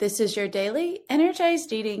This is your daily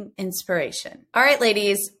energized eating inspiration. All right,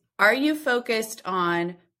 ladies, are you focused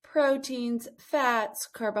on proteins, fats,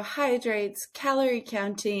 carbohydrates, calorie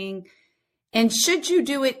counting, and should you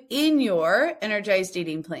do it in your energized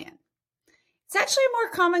eating plan? It's actually a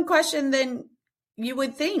more common question than you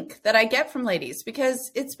would think that I get from ladies because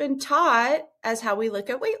it's been taught as how we look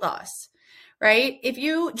at weight loss, right? If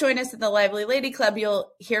you join us in the Lively Lady Club,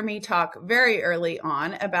 you'll hear me talk very early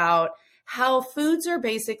on about how foods are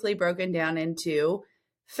basically broken down into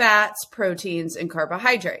fats, proteins, and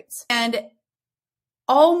carbohydrates. And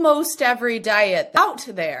almost every diet out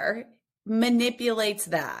there manipulates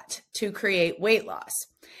that to create weight loss.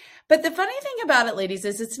 But the funny thing about it, ladies,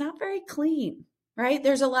 is it's not very clean, right?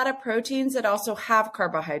 There's a lot of proteins that also have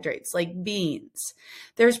carbohydrates, like beans.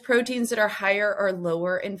 There's proteins that are higher or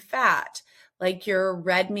lower in fat, like your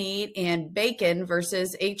red meat and bacon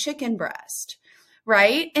versus a chicken breast,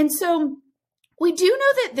 right? And so we do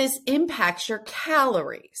know that this impacts your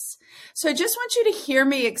calories. So I just want you to hear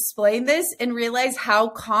me explain this and realize how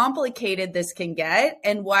complicated this can get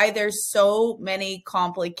and why there's so many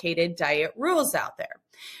complicated diet rules out there,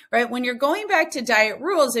 right? When you're going back to diet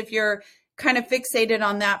rules, if you're kind of fixated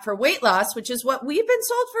on that for weight loss, which is what we've been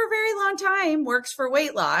sold for a very long time, works for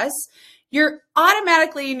weight loss, you're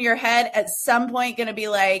automatically in your head at some point going to be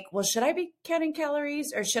like, well, should I be counting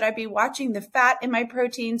calories or should I be watching the fat in my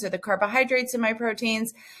proteins or the carbohydrates in my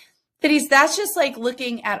proteins? That's just like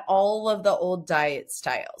looking at all of the old diet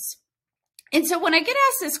styles. And so when I get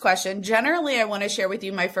asked this question, generally I want to share with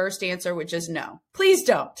you my first answer, which is no. Please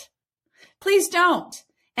don't. Please don't.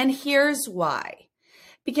 And here's why.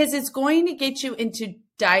 Because it's going to get you into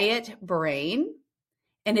diet brain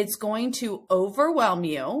and it's going to overwhelm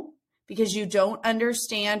you because you don't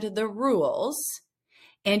understand the rules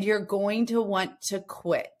and you're going to want to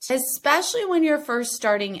quit. Especially when you're first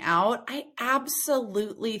starting out, I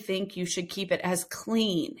absolutely think you should keep it as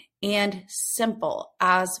clean and simple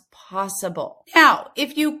as possible. Now,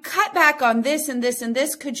 if you cut back on this and this and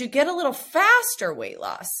this, could you get a little faster weight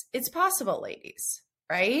loss? It's possible, ladies,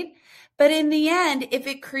 right? But in the end, if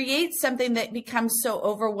it creates something that becomes so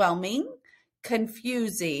overwhelming,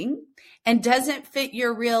 confusing, and doesn't fit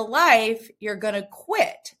your real life, you're going to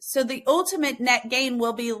quit. So the ultimate net gain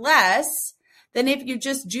will be less than if you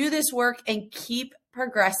just do this work and keep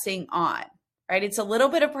progressing on, right? It's a little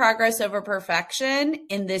bit of progress over perfection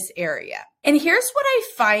in this area. And here's what I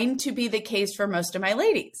find to be the case for most of my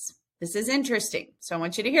ladies. This is interesting. So I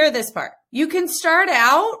want you to hear this part. You can start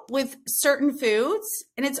out with certain foods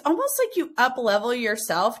and it's almost like you up level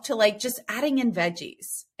yourself to like just adding in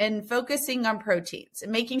veggies and focusing on proteins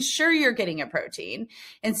and making sure you're getting a protein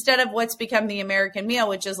instead of what's become the American meal,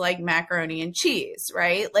 which is like macaroni and cheese,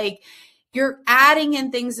 right? Like you're adding in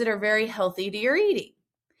things that are very healthy to your eating.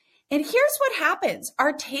 And here's what happens.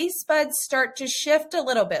 Our taste buds start to shift a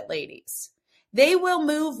little bit, ladies. They will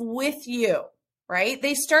move with you. Right?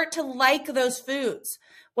 They start to like those foods.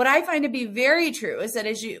 What I find to be very true is that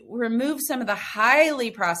as you remove some of the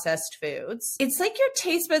highly processed foods, it's like your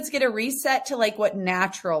taste buds get a reset to like what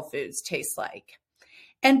natural foods taste like.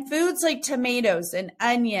 And foods like tomatoes and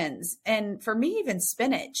onions, and for me, even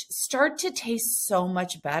spinach, start to taste so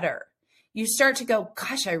much better. You start to go,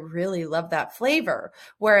 gosh, I really love that flavor.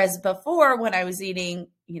 Whereas before, when I was eating,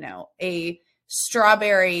 a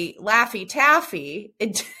strawberry Laffy Taffy,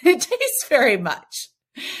 it tastes very much,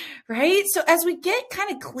 right? So as we get kind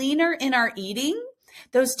of cleaner in our eating,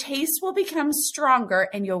 those tastes will become stronger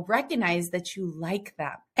and you'll recognize that you like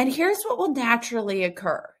them. And here's what will naturally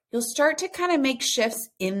occur. You'll start to kind of make shifts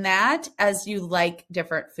in that as you like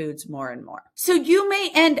different foods more and more. So you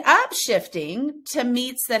may end up shifting to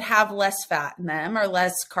meats that have less fat in them or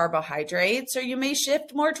less carbohydrates, or you may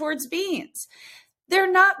shift more towards beans. They're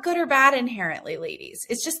not good or bad inherently, ladies.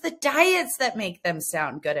 It's just the diets that make them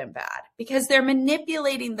sound good and bad because they're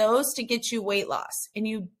manipulating those to get you weight loss and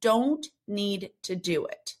you don't need to do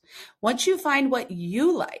it. Once you find what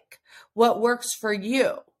you like, what works for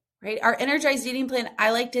you, right? Our energized eating plan,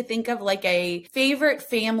 I like to think of like a favorite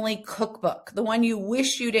family cookbook, the one you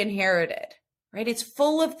wish you'd inherited. Right? It's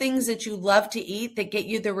full of things that you love to eat that get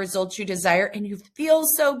you the results you desire and you feel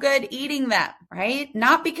so good eating them, right?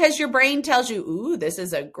 Not because your brain tells you, ooh, this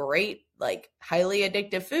is a great, like highly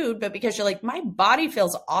addictive food, but because you're like, my body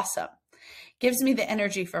feels awesome. Gives me the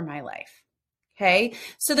energy for my life. Okay.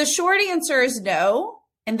 So the short answer is no.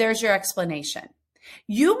 And there's your explanation.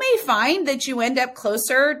 You may find that you end up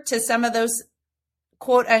closer to some of those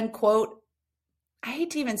quote unquote, I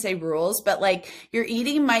hate to even say rules, but like your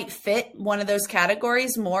eating might fit one of those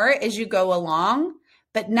categories more as you go along,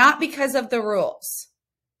 but not because of the rules,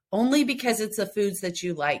 only because it's the foods that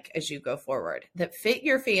you like as you go forward, that fit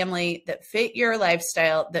your family, that fit your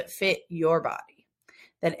lifestyle, that fit your body,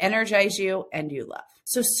 that energize you and you love.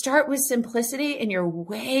 So start with simplicity and you're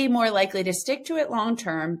way more likely to stick to it long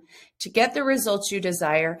term, to get the results you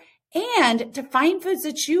desire, and to find foods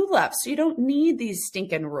that you love so you don't need these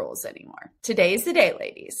stinking rules anymore. Today's the day,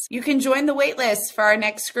 ladies. You can join the wait list for our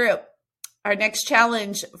next group. Our next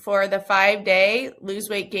challenge for the 5-day Lose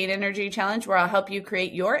Weight, Gain Energy challenge, where I'll help you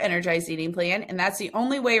create your energized eating plan. And that's the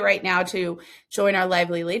only way right now to join our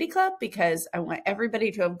Lively Lady Club, because I want everybody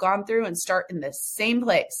to have gone through and start in the same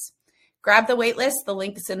place. Grab the wait list. The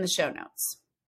link is in the show notes.